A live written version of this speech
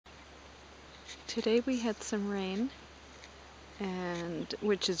Today we had some rain, and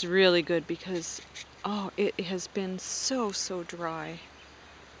which is really good because it has been so dry.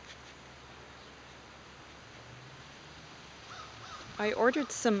 I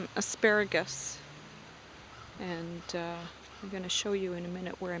ordered some asparagus, and I'm going to show you in a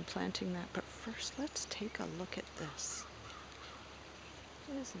minute where I'm planting that. But first, let's take a look at this.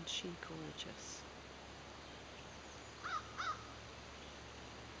 Isn't she gorgeous?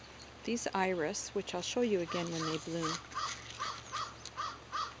 These iris, which I'll show you again when they bloom.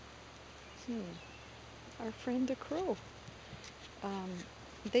 Our friend the crow. Um,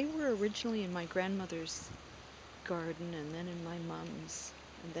 they were originally in my grandmother's garden, and then in my mom's,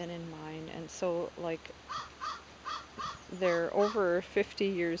 and then in mine, and so like they're over 50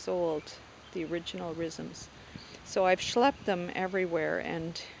 years old, the original rhythms. So I've schlepped them everywhere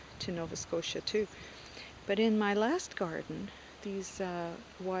and to Nova Scotia too. But in my last garden, these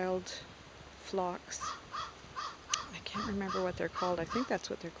wild phlox, I can't remember what they're called. I think that's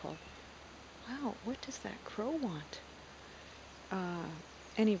what they're called. Wow, what does that crow want?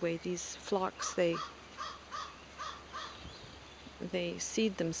 Anyway, these phlox, they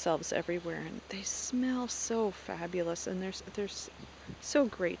seed themselves everywhere, and they smell so fabulous, and they're so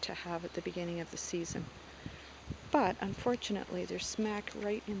great to have at the beginning of the season. But unfortunately, they're smack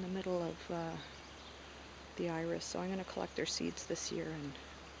right in the middle of the iris, so I'm going to collect their seeds this year and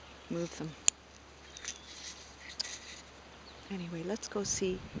move them. Anyway, let's go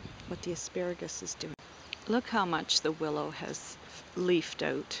see what the asparagus is doing. Look how much the willow has leafed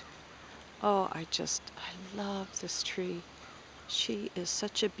out. Oh, I love this tree. She is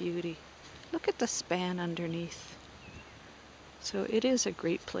such a beauty. Look at the span underneath. So it is a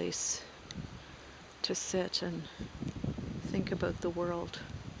great place to sit and think about the world.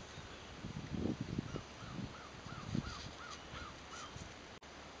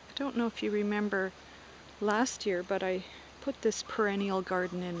 I don't know if you remember last year, but I put this perennial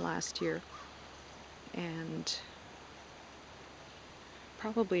garden in last year, and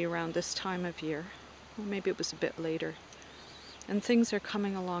probably around this time of year, or maybe it was a bit later, and things are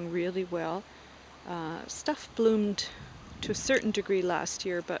coming along really well. Stuff bloomed to a certain degree last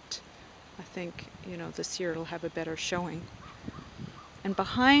year, but I think, this year it'll have a better showing. And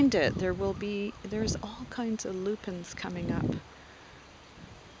behind it, there's all kinds of lupines coming up.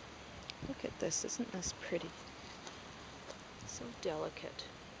 Look at this, isn't this pretty? So delicate.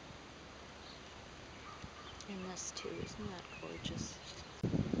 And this too, isn't that gorgeous?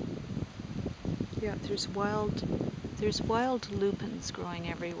 Yeah, there's wild lupines growing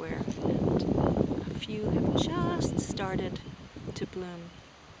everywhere, and a few have just started to bloom.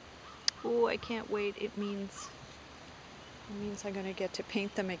 Oh, I can't wait. It means I'm going to get to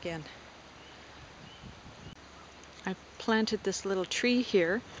paint them again. I planted this little tree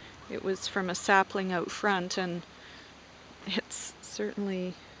here. It was from a sapling out front, and it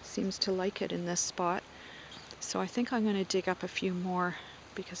certainly seems to like it in this spot. So I think I'm going to dig up a few more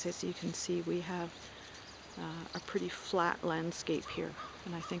because, as you can see, we have a pretty flat landscape here,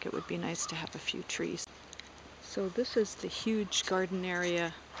 and I think it would be nice to have a few trees. So this is the huge garden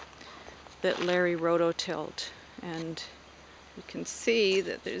area that Larry rototilled, and you can see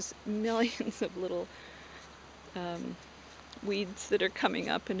that there's millions of little weeds that are coming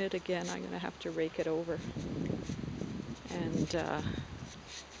up in it again. I'm going to have to rake it over. And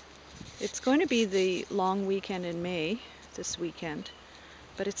it's going to be the long weekend in May, this weekend,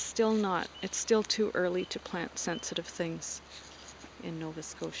 but it's still too early to plant sensitive things in Nova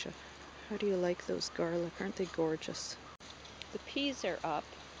Scotia. How do you like those garlic? Aren't they gorgeous? The peas are up,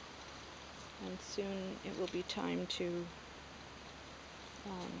 and soon it will be time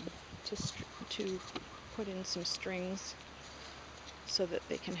um, to put in some strings so that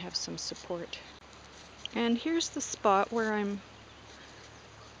they can have some support. And here's the spot where I'm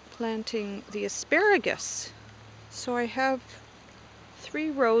planting the asparagus. So I have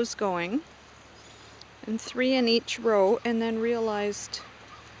 3 rows going, and 3 in each row, and then realized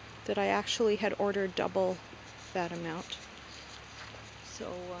that I actually had ordered double that amount.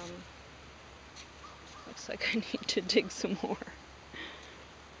 So looks like I need to dig some more.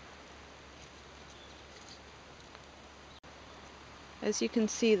 As you can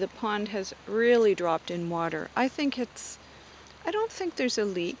see, the pond has really dropped in water. I don't think there's a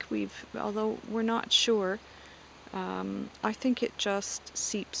leak. Although we're not sure, I think it just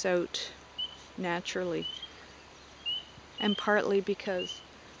seeps out naturally, and partly because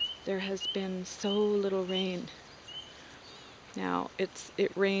there has been so little rain. Now,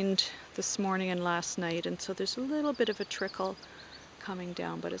 it rained this morning and last night, and so there's a little bit of a trickle coming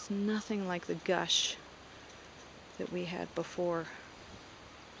down, but it's nothing like the gush that we had before.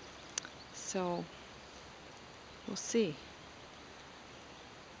 So we'll see.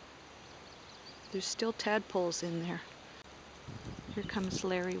 There's still tadpoles in there. Here comes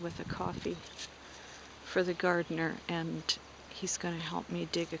Larry with a coffee for the gardener, and he's going to help me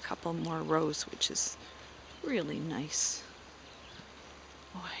dig a couple more rows, which is really nice.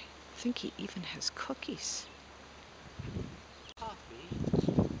 Oh, I think he even has cookies. Coffee?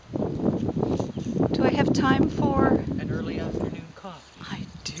 Do I have time for An early afternoon coffee? I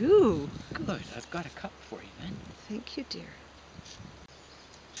do. Good, I've got a cup for you then. Thank you, dear.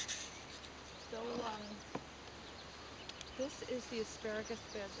 So, this is the asparagus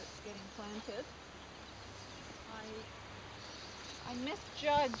bed that's getting planted. I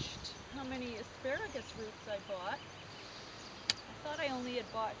misjudged how many asparagus roots I bought. I thought I only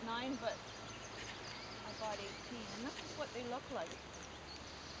had bought 9, but I bought 18, and this is what they look like.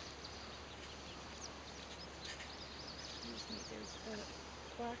 Excuse me, there's a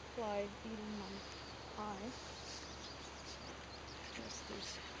black fly eating my eye. Yes,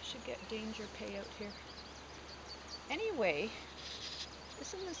 should get danger pay out here. Anyway,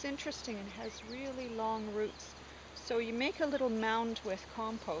 isn't this interesting? It has really long roots. So you make a little mound with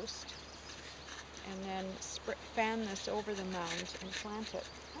compost and then fan this over the mound and plant it,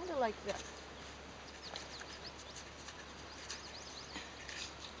 kind of like this.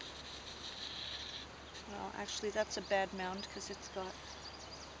 Well, actually that's a bad mound because it's got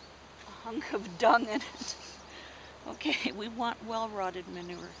a hunk of dung in it. Okay, we want well-rotted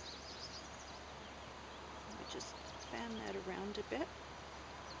manure. We just fan that around a bit.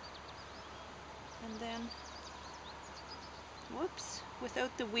 And then, whoops,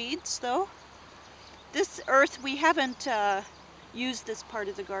 without the weeds though. This earth, we haven't used this part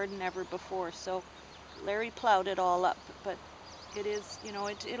of the garden ever before, so Larry plowed it all up, but it is,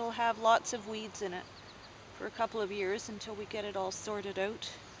 it'll have lots of weeds in it for a couple of years until we get it all sorted out.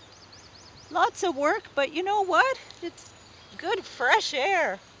 Lots of work, but you know what? It's good fresh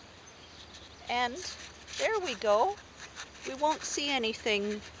air. And there we go. We won't see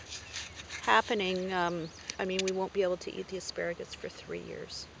anything happening. I mean, we won't be able to eat the asparagus for 3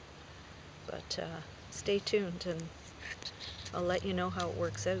 years. But stay tuned and I'll let you know how it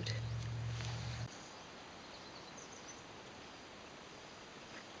works out.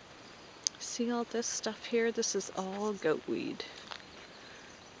 See all this stuff here? This is all goatweed.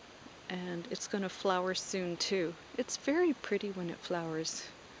 And it's going to flower soon too. It's very pretty when it flowers.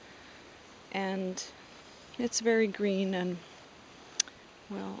 And it's very green and,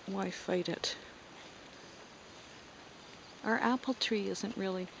 well, why fight it? Our apple tree isn't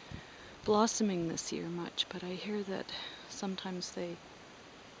really blossoming this year much, but I hear that sometimes they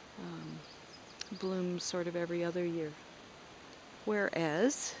bloom sort of every other year.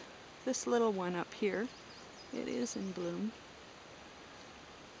 Whereas this little one up here, it is in bloom.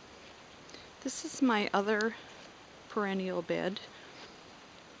 This is my other perennial bed.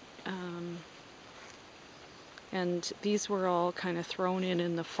 And these were all kind of thrown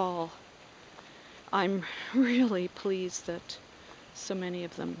in the fall. I'm really pleased that so many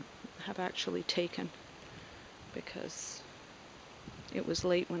of them have actually taken because it was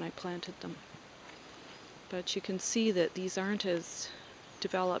late when I planted them. But you can see that these aren't as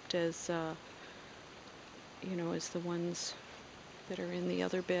developed as, as the ones that are in the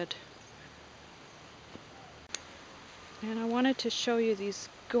other bed. And I wanted to show you these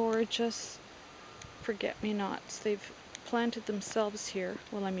gorgeous forget-me-nots. They've planted themselves here.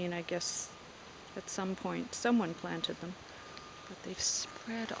 Well, I mean, I guess at some point someone planted them, but they've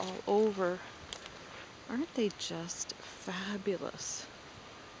spread all over. Aren't they just fabulous?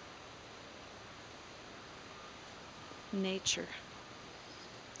 Nature.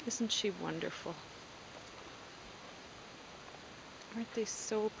 Isn't she wonderful? Aren't they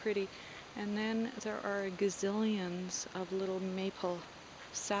so pretty? And then there are gazillions of little maple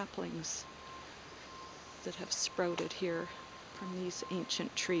saplings that have sprouted here from these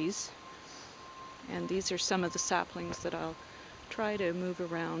ancient trees. And these are some of the saplings that I'll try to move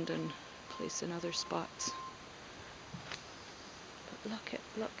around and place in other spots. But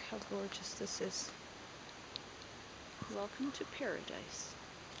look how gorgeous this is. Welcome to paradise.